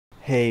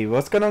Hey,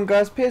 what's going on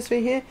guys,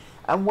 PSV here,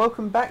 and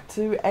welcome back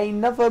to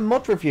another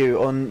mod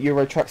review on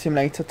Euro Truck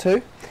Simulator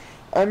 2.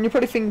 You're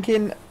probably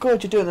thinking,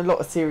 God, you're doing a lot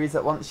of series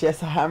at once.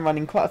 Yes, I am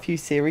running quite a few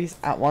series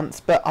at once,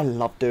 but I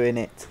love doing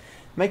it.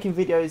 Making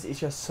videos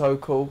is just so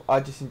cool. I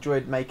just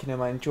enjoyed making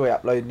them, I enjoy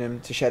uploading them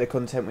to share the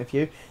content with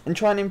you, and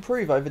try and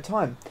improve over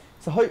time.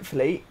 So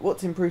hopefully,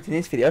 what's improved in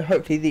this video,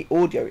 hopefully the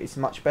audio is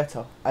much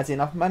better. As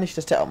in, I've managed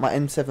to set up my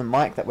M7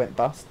 mic that went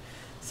bust.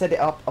 Set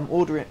it up, I'm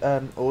ordering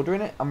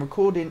it, I'm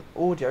recording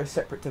audio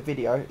separate to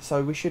video,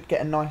 so we should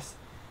get a nice,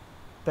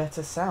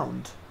 better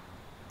sound.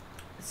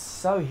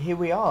 So here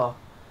we are.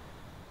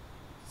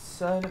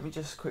 So let me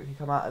just quickly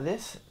come out of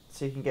this,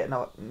 so you can get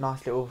a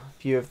nice little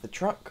view of the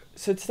truck.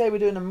 So today we're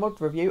doing a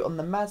mod review on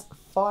the Maz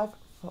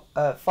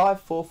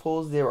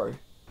 5440.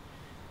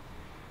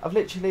 I've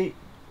literally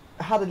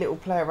had a little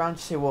play around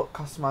to see what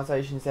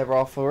customisations there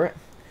are for it.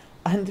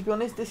 And to be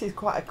honest, this is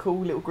quite a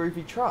cool little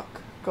groovy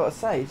truck. Gotta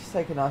say, just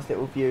take a nice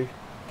little view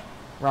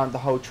around the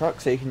whole truck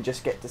so you can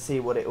just get to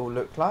see what it all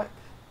looked like.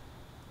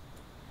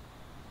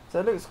 So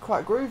it looks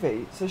quite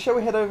groovy. So shall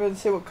we head over and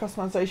see what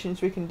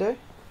customisations we can do? I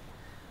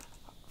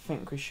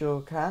think we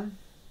sure can.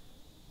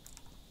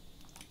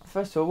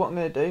 First of all, what I'm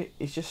going to do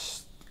is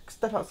just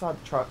step outside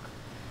the truck,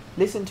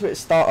 listen to it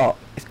start up.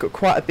 It's got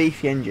quite a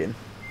beefy engine.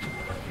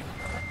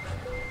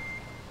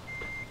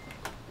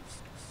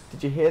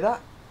 Did you hear that?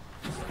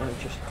 Let me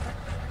just...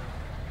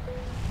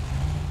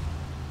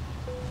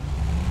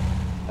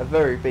 a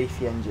very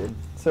beefy engine.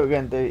 So what we're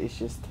going to do is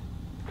just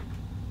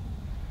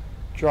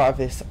drive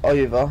this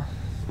over,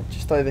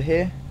 just over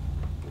here,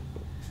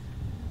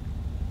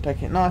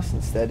 take it nice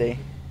and steady,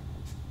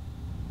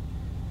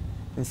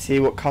 and see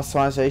what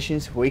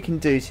customisations we can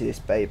do to this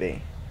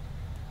baby.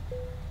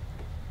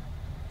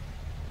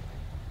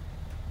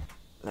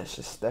 Let's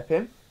just step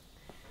in.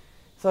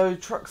 So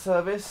truck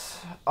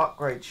service,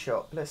 upgrade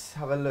shop, let's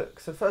have a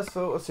look. So first of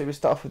all, let's see, we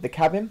start off with the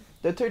cabin.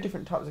 There are two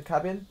different types of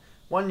cabin.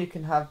 One you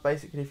can have,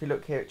 basically, if you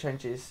look here, it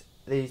changes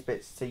these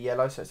bits to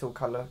yellow, so it's all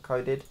colour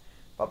coded.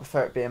 But I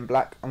prefer it being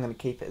black. I'm going to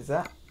keep it as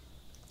that.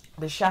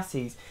 The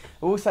chassis,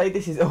 I will say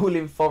this is all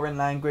in foreign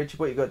language.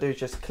 What you've got to do is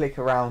just click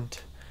around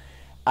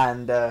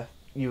and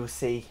you will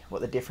see what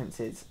the difference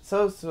is.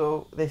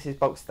 So this is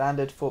bulk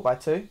standard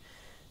 4x2.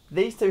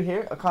 These two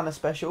here are kind of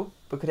special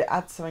because it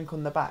adds something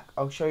on the back.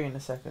 I'll show you in a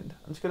second.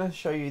 I'm just going to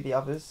show you the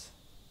others.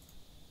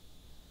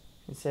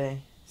 You can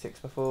see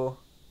 6x4.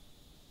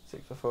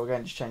 6x4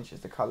 again, just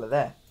changes the colour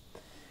there.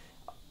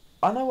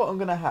 I know what I'm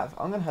going to have.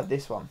 I'm going to have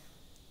this one.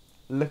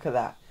 Look at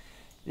that.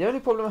 The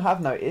only problem I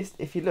have noticed,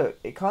 if you look,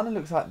 it kind of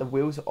looks like the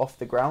wheels are off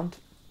the ground.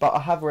 But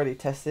I have already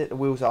tested it. The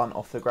wheels aren't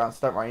off the ground,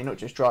 so don't worry. You're not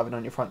just driving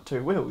on your front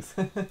two wheels.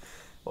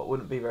 What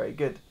wouldn't be very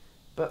good.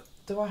 But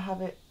do I have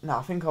it? No,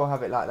 I think I'll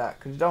have it like that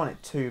because you don't want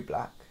it too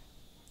black.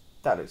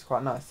 That looks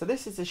quite nice. So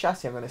this is the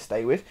chassis I'm going to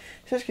stay with.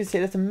 So as you can see,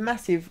 there's a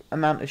massive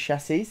amount of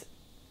chassis.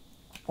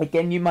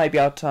 Again, you may be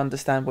able to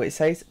understand what it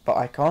says, but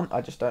I can't.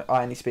 I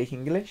only speak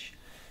English.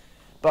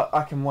 But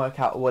I can work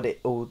out what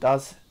it all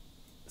does.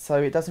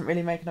 So it doesn't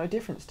really make no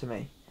difference to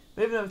me.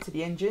 Moving over to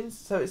the engines.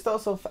 So it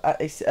starts off at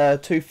a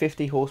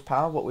 250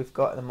 horsepower, what we've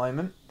got at the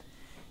moment.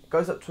 It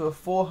goes up to a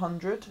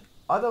 400.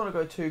 I don't want to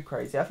go too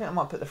crazy. I think I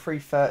might put the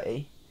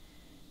 330.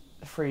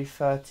 The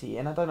 330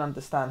 in. I don't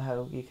understand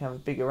how you can have a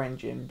bigger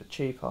engine but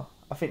cheaper.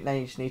 I think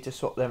they just need to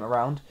swap them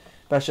around.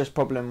 But that's just a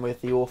problem with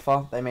the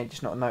author. They may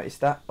just not notice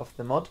that off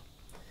the mod.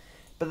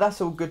 But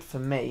that's all good for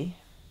me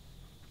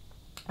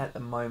at the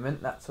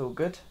moment. That's all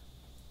good.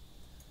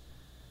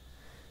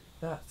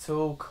 That's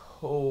all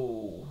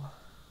cool.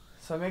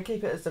 So I'm going to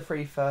keep it as the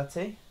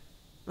 330.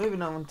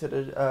 Moving on to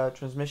the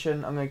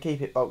transmission, I'm going to keep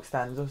it bulk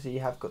standard. Obviously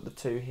you have got the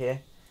two here.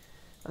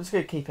 I'm just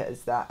going to keep it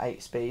as that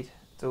 8-speed.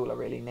 That's all I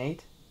really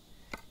need.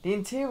 The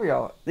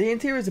interior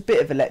is a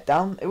bit of a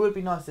letdown. It would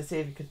be nice to see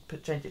if you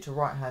could change it to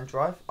right-hand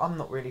drive. I'm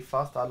not really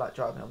fussed. I like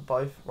driving on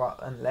both, right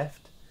and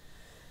left.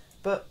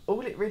 But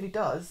all it really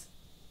does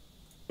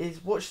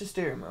is watch the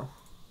steering wheel.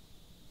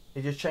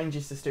 It just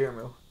changes the steering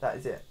wheel. That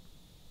is it.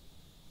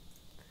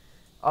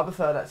 I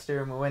prefer that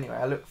steering wheel anyway.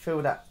 I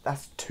feel that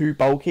that's too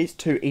bulky. It's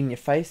too in your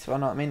face. You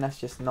know what I mean? That's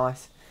just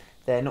nice.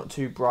 They're not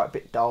too bright,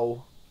 bit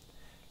dull.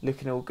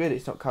 Looking all good.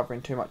 It's not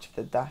covering too much of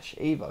the dash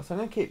either. So I'm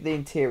going to keep the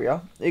interior.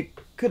 It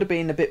could have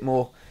been a bit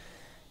more,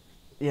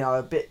 you know,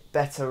 a bit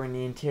better in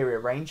the interior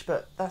range,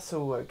 but that's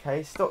all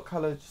okay. Stock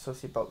colour, just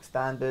obviously bulk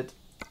standard.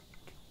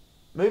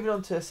 Moving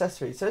on to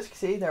accessories. So as you can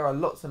see, there are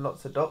lots and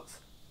lots of dots.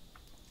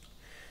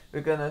 We're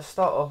going to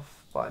start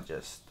off by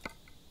just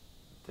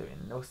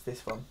doing, what's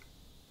this one?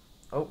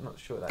 Oh, not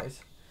sure that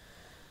is.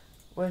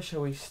 Where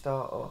shall we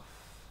start off?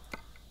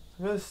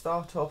 I'm going to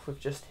start off with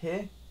just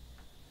here.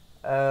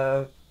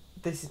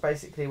 This is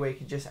basically where you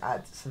can just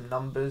add some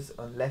numbers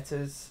and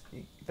letters.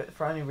 But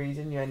for any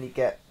reason, you only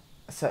get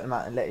a certain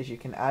amount of letters you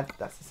can add.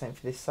 That's the same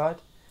for this side.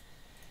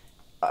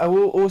 I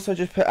will also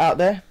just put out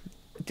there,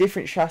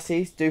 different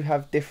chassis do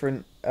have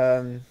different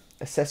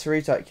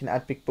accessories. Like you can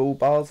add big bull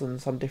bars on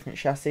some different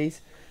chassis.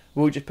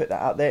 We'll just put that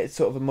out there. It's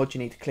sort of a mod you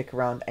need to click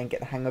around and get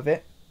the hang of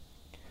it.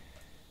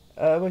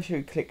 Where should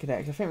we click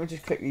next? I think we'll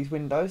just click these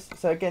windows.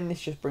 So again,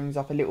 this just brings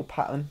up a little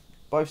pattern,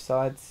 both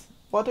sides.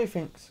 What I do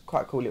think is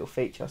quite a cool little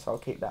feature, so I'll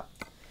keep that.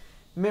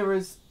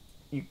 Mirrors,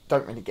 you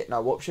don't really get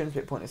no options,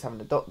 but pointless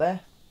having a dot there.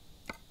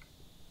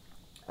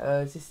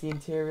 Is this the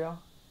interior?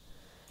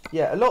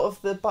 Yeah, a lot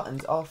of the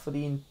buttons are for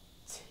the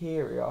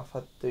interior, if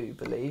I do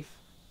believe.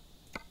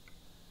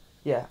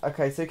 Yeah,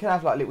 okay, so you can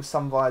have like a little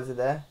sun visor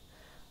there.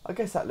 I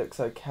guess that looks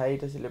okay.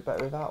 Does it look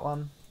better without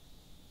one?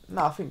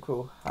 No, I think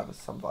we'll have a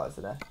sun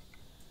visor there.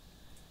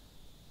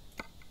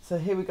 So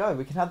here we go.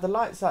 We can have the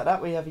lights like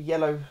that. We have a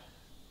yellow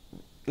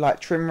like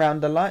trim around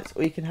the lights,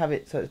 or you can have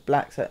it so it's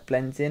black so it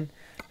blends in.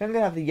 I'm going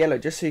to have the yellow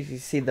just so you can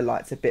see the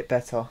lights a bit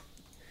better.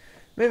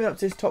 Moving up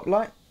to this top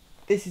light.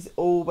 This is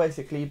all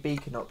basically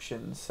beacon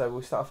options. So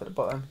we'll start off at the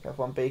bottom. You can have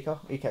one beacon.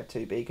 You can have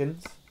two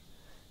beacons.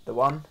 The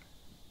one,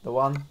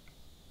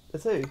 the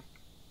two,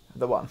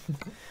 the one.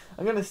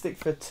 I'm going to stick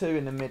for two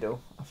in the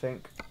middle, I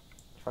think.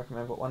 If I can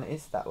remember what one it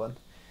is, that one.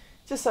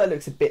 Just so it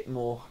looks a bit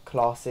more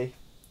classy.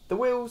 The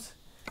wheels,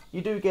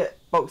 you do get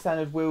bulk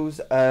standard wheels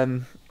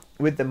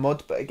with the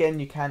mod, but again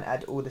you can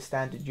add all the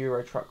standard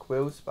Euro truck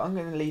wheels. But I'm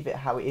going to leave it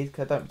how it is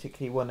because I don't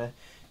particularly want to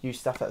use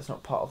stuff that's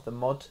not part of the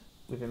mod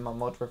within my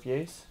mod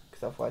reviews,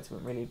 because otherwise it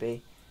wouldn't really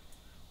be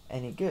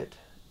any good.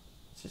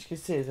 So as you can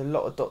see, there's a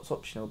lot of dots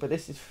optional, but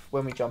this is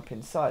when we jump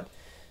inside.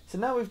 So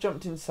now we've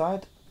jumped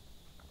inside,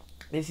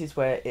 this is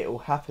where it all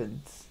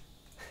happens.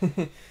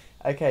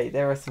 Okay,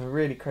 there are some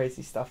really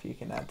crazy stuff you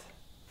can add.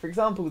 For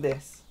example,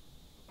 this.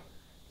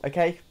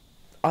 Okay,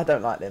 I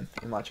don't like them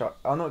in my truck.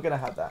 I'm not going to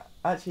have that.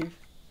 Actually,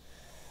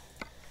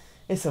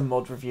 it's a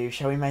mod review.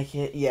 Shall we make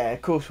it? Yeah,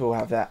 of course we'll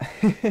have that.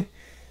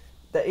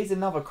 There is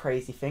another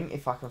crazy thing,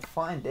 if I can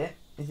find it.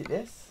 Is it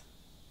this?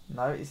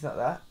 No, it's not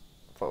that.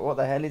 But what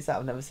the hell is that?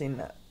 I've never seen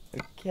that.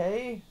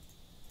 Okay.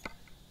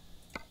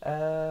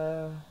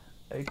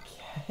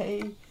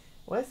 Okay.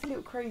 Where's the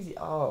little crazy?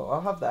 Oh,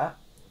 I'll have that.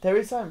 There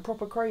is something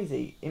proper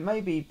crazy. It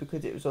may be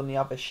because it was on the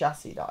other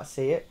chassis that I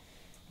see it.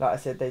 Like I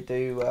said, they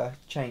do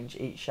change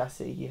each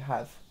chassis you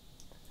have.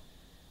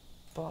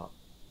 But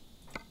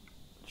I'm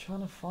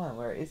trying to find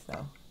where it is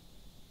now.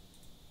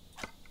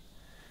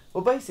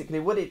 Well, basically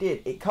what it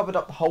did, it covered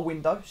up the whole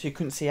window so you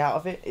couldn't see out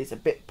of it. It's a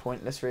bit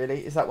pointless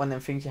really. It's like one of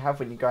them things you have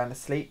when you're going to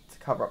sleep to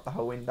cover up the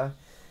whole window.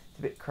 It's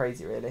a bit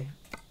crazy really.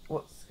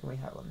 What can we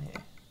have on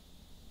here?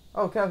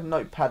 Oh, we can have a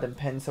notepad and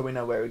pen so we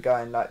know where we're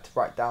going, like to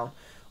write down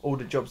all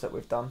the jobs that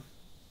we've done.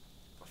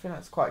 I think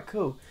that's quite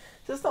cool.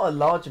 So there's not a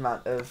large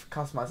amount of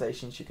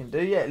customizations you can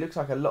do. Yeah, it looks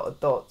like a lot of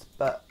dots,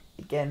 but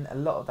again, a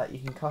lot of that you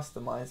can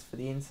customize for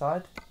the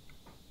inside.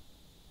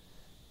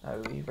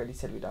 No, we've already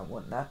said we don't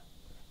want that.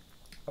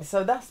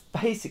 So that's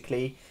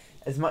basically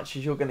as much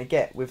as you're going to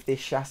get with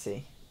this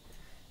chassis.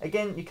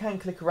 Again, you can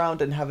click around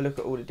and have a look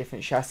at all the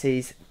different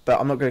chassis, but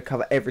I'm not going to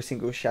cover every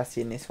single chassis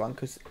in this one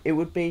because it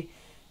would be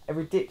a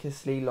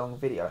ridiculously long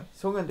video.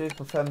 So what I'm going to do is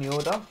confirm the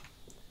order,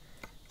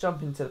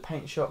 jump into the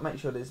paint shop, make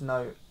sure there's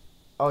no...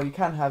 Oh, you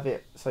can have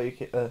it, so you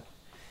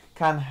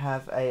can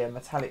have a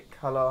metallic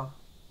colour,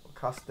 or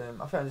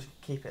custom. I think I'm just going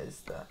to keep it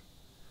as the...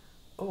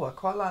 Oh, I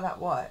quite like that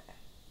white.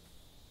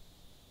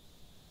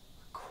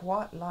 I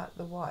quite like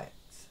the white,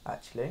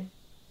 actually.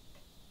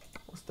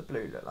 What's the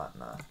blue look like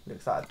now?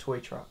 Looks like a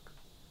toy truck.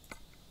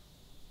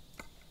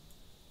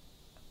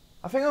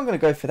 I think I'm going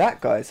to go for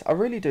that, guys. I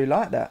really do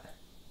like that.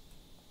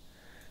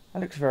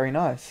 That looks very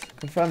nice.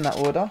 Confirm that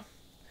order.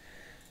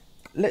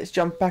 Let's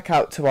jump back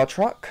out to our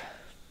truck.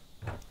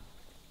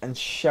 And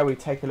shall we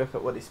take a look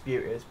at what this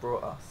beauty has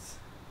brought us?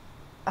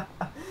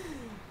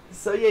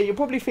 So yeah, you're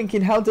probably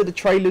thinking, how do the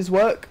trailers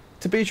work?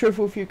 To be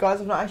truthful with you guys,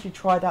 I've not actually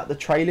tried out the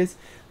trailers,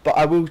 but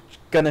I will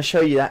gonna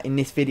show you that in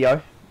this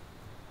video.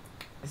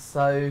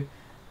 So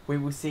we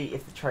will see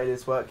if the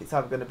trailers work. It's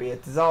either going to be a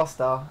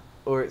disaster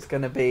or it's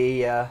going to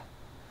be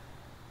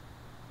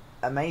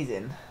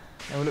amazing.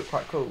 It will look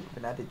quite cool with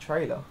an added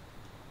trailer.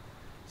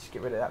 Just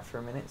get rid of that for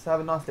a minute. So have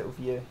a nice little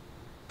view.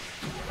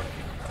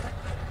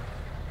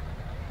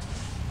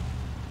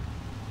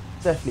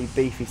 Definitely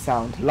beefy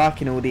sound.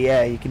 Liking all the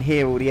air. You can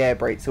hear all the air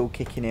brakes all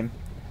kicking in.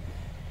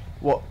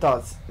 What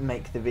does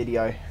make the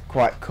video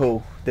quite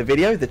cool?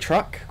 The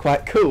truck,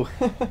 quite cool.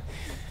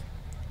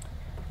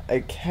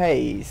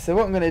 Okay, so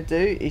what I'm going to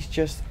do is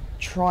just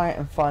try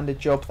and find a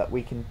job that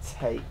we can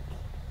take.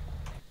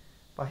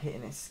 By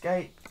hitting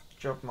escape,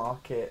 job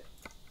market.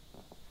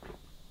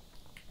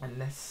 And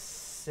let's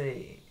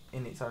see,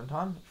 in its own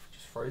time.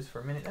 Just froze for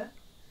a minute there.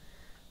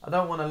 I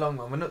don't want a long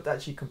one. We're not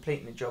actually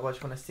completing the job. I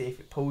just want to see if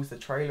it pulls the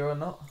trailer or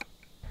not.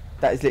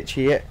 That is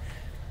literally it.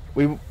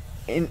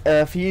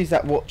 For you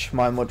that watch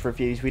my mod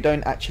reviews, we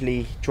don't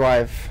actually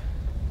drive.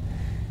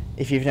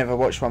 If you've never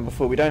watched one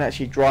before, we don't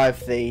actually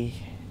drive the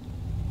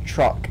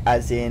truck,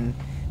 as in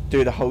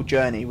do the whole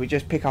journey. We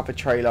just pick up a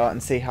trailer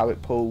and see how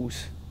it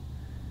pulls,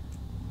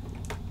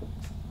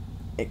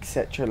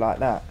 etc. like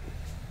that.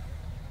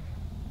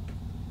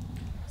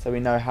 So we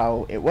know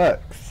how it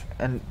works.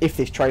 And if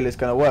this trailer is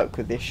going to work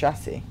with this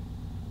chassis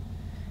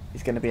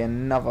is going to be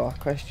another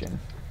question.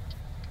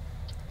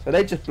 So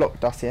they just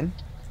blocked us in.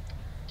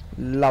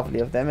 Lovely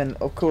of them, and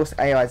of course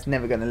AI is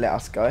never going to let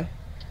us go.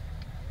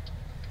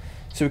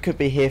 So we could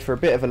be here for a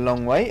bit of a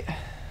long wait.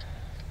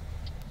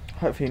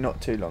 Hopefully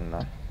not too long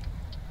though.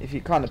 If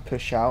you kind of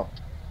push out,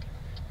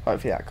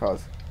 hopefully that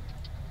car's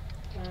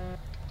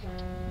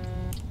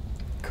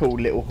cool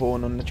little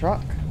horn on the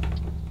truck.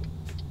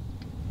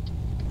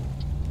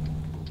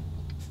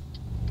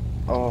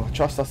 Oh,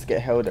 trust us to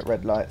get held at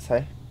red lights,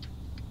 hey?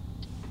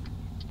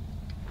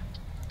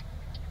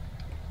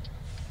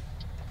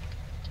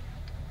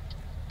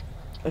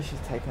 Let's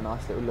just take a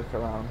nice little look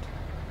around.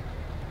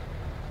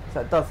 So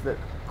it does look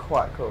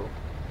quite cool.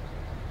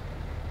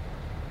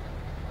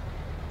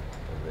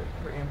 It looks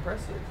pretty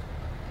impressive.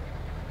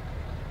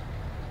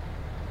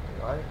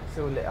 Right, it's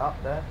all lit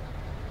up there.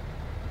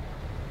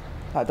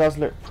 That does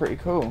look pretty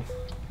cool.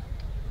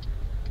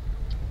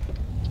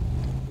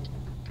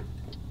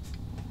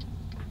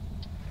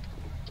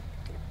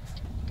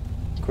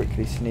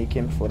 Quickly sneak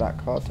in before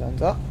that car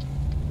turns up.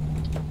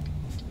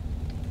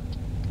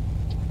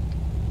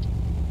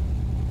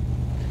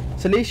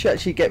 So at least you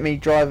actually get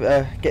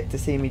to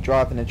see me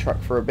driving a truck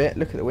for a bit.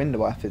 Look at the window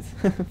wipers,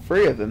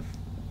 3 of them.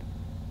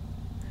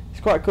 It's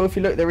quite cool. If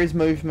you look, there is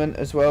movement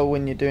as well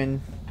when you're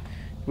doing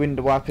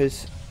window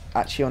wipers.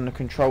 Actually, on the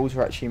controls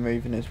are actually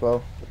moving as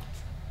well.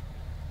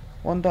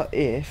 Wonder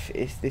if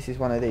this is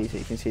one of these that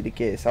you can see the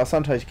gears. So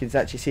sometimes you can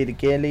actually see the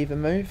gear lever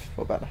move.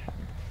 What about the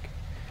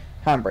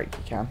handbrake? Handbrake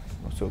you can.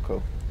 That's all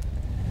cool.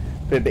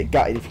 Be a bit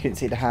gutted if you couldn't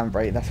see the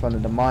handbrake. That's one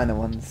of the minor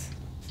ones.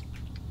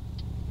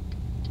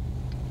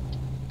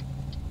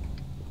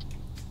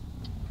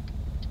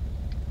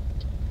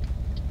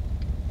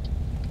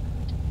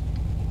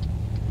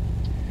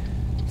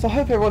 So I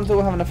hope everyone's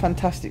all having a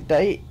fantastic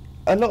day.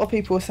 A lot of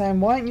people are saying,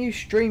 why aren't you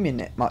streaming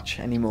it much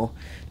anymore?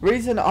 The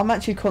reason I'm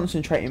actually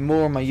concentrating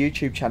more on my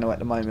YouTube channel at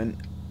the moment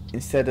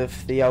instead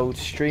of the old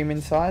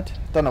streaming side.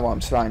 Don't know why I'm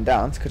slowing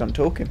down, it's because I'm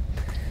talking.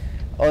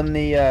 On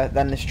the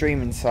than the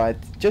streaming side,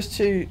 just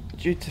due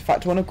to the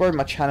fact I want to grow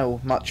my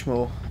channel much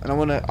more,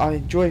 and I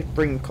enjoy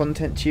bringing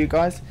content to you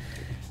guys,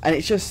 and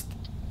it's just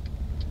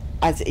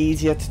as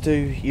easier to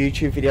do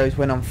YouTube videos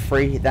when I'm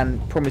free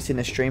than promising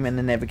a stream and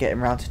then never getting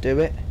around to do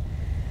it.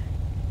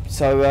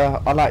 So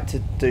I like to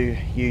do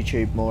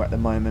YouTube more at the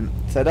moment,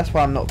 so that's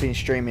why I'm not been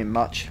streaming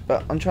much,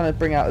 but I'm trying to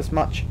bring out as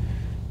much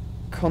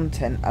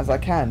content as I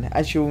can.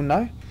 As you all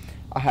know,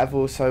 I have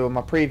also on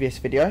my previous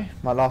video,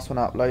 my last one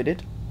I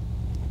uploaded,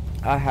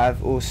 I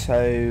have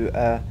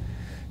also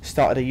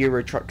started a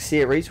Euro Truck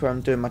series where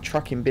I'm doing my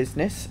trucking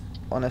business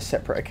on a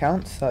separate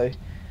account, so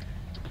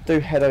do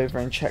head over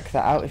and check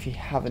that out if you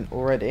haven't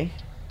already.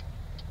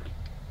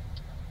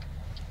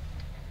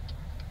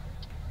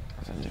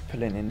 So I'm just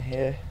pulling in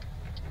here.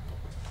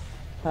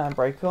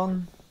 Handbrake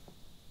on.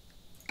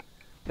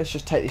 Let's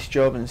just take this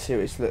job and see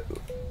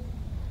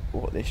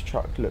what this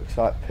truck looks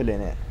like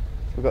pulling it.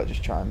 So we've got to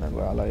just try and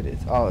remember where I loaded.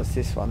 Oh, it's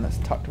this one that's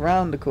tucked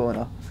around the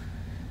corner.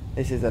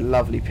 This is a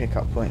lovely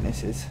pickup point,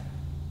 this is.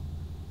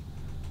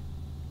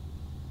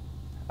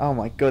 Oh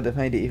my god, I've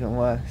made it even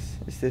worse.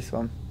 It's this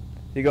one.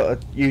 You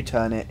got to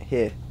U-turn it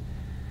here.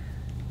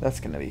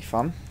 That's going to be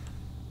fun.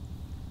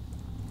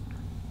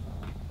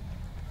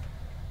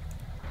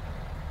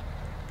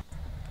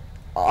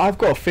 I've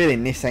got a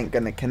feeling this ain't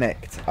going to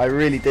connect. I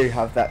really do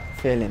have that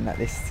feeling that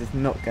this is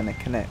not going to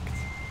connect.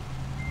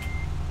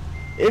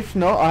 If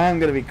not, I am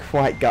going to be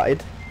quite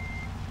gutted.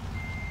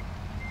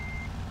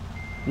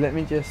 Let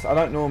me just... I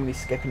don't normally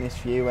skip in this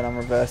view when I'm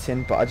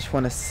reversing, but I just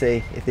want to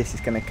see if this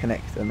is going to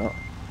connect or not.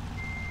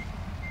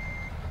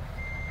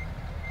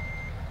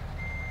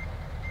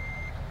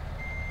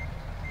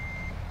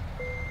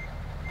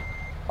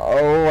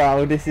 Oh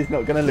wow, this is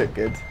not going to look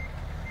good.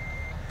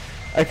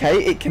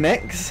 Okay, it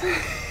connects.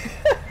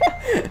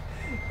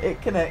 It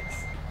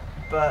connects,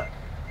 but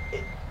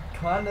it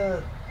kind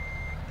of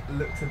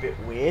looks a bit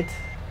weird.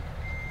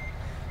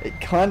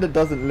 It kind of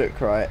doesn't look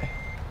right.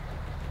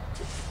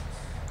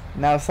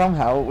 Now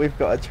somehow we've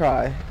got to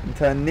try and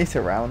turn this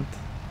around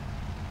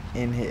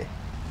in here.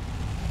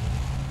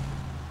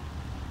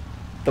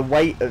 The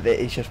weight of it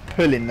is just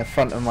pulling the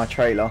front of my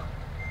trailer,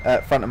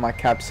 front of my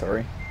cab,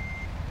 sorry.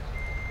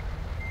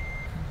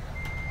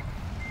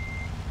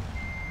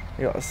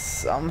 You got to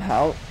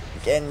somehow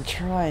again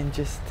try and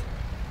just...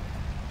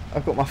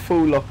 I've got my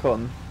full lock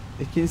on.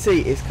 You can see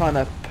it's kind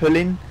of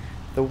pulling.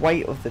 The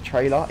weight of the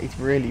trailer is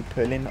really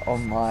pulling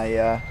on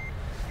my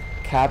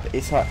cab.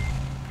 It's like,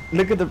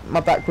 look at my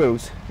back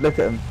wheels. Look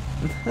at them.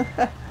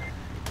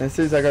 As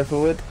soon as I go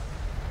forward,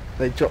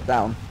 they drop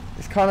down.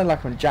 It's kind of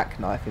like I'm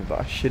jackknifing, but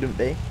I shouldn't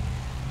be.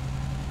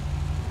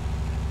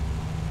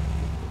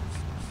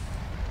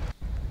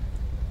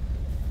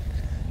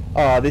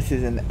 Oh, this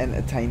is an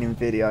entertaining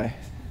video.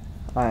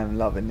 I am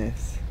loving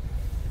this.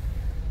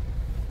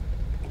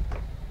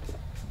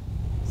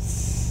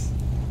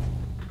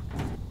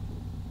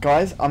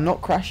 Guys, I'm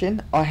not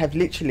crashing. I have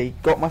literally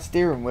got my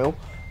steering wheel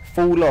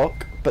full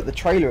lock, but the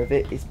trailer of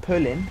it is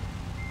pulling.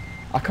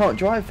 I can't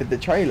drive with the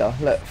trailer.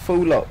 Look,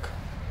 full lock.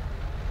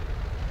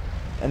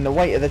 And the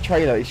weight of the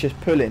trailer is just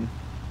pulling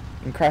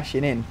and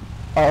crashing in.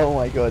 Oh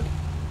my god.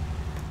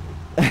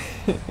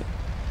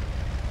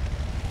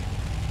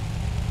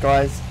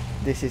 Guys,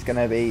 this is going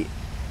to be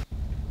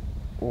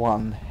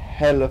one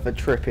hell of a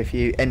trip if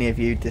any of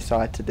you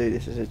decide to do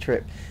this as a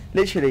trip.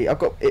 Literally, I've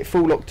got it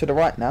full locked to the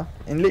right now.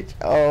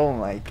 Oh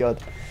my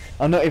god.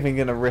 I'm not even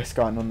going to risk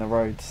going on the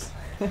roads.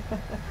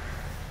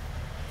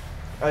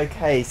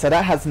 Okay, so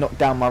that has knocked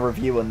down my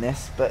review on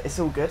this, but it's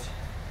all good.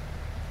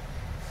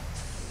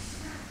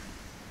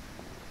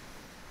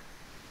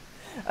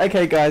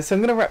 Okay guys, so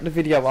I'm going to wrap the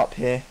video up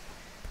here.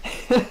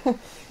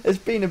 It's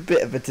been a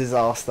bit of a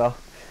disaster,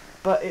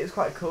 but it's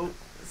quite cool.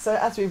 So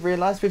as we've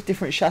realised, with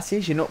different chassis,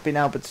 you're not being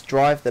able to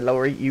drive the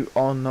lorry.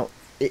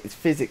 It's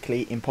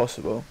physically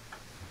impossible.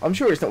 I'm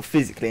sure it's not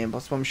physically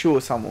impossible, I'm sure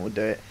someone will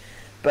do it,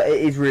 but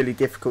it is really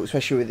difficult,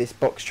 especially with this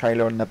box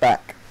trailer on the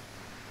back.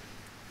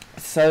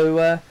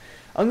 So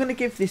I'm going to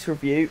give this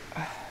review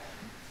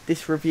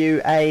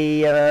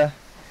a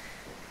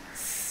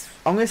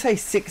I'm going to say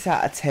 6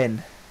 out of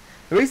 10.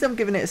 The reason I'm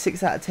giving it a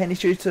 6 out of 10 is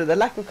due to the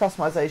lack of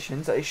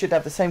customisations. It should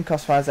have the same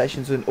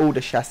customisations on all the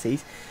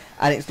chassis,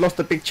 and it's lost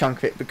a big chunk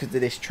of it because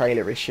of this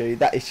trailer issue.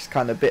 That is just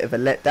kind of a bit of a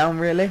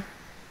letdown, really.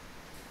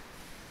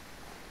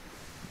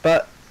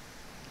 But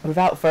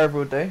without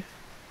further ado,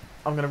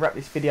 I'm going to wrap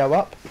this video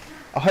up.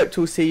 I hope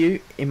to see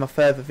you in my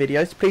further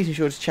videos. Please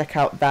ensure to check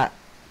out that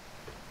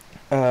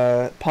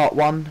part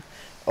 1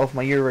 of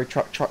my Euro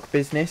truck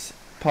business.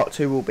 Part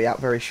 2 will be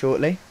out very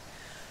shortly.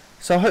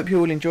 So I hope you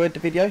all enjoyed the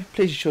video.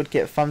 Please ensure to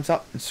give it a thumbs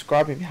up and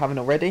subscribe if you haven't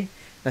already. And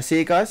I'll see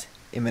you guys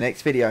in my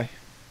next video.